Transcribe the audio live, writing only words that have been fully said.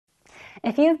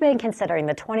If you've been considering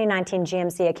the 2019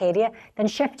 GMC Acadia, then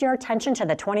shift your attention to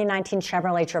the 2019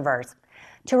 Chevrolet Traverse.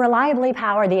 To reliably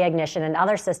power the ignition and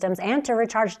other systems and to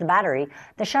recharge the battery,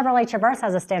 the Chevrolet Traverse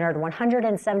has a standard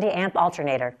 170 amp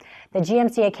alternator. The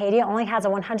GMC Acadia only has a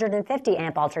 150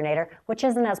 amp alternator, which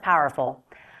isn't as powerful.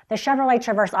 The Chevrolet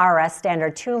Traverse RS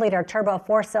standard 2-liter turbo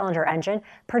 4-cylinder engine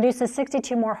produces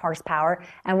 62 more horsepower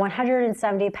and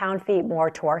 170 pound-feet more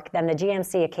torque than the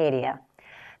GMC Acadia.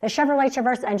 The Chevrolet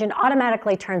Traverse engine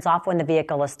automatically turns off when the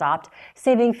vehicle is stopped,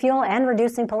 saving fuel and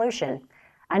reducing pollution.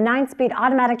 A 9-speed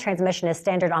automatic transmission is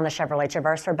standard on the Chevrolet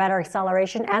Traverse for better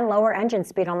acceleration and lower engine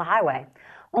speed on the highway.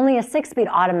 Only a 6-speed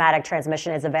automatic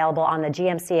transmission is available on the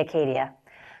GMC Acadia.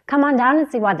 Come on down and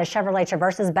see why the Chevrolet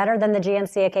Traverse is better than the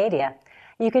GMC Acadia.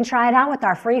 You can try it out with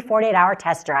our free 48-hour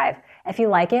test drive. If you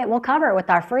like it, we'll cover it with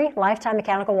our free lifetime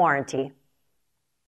mechanical warranty.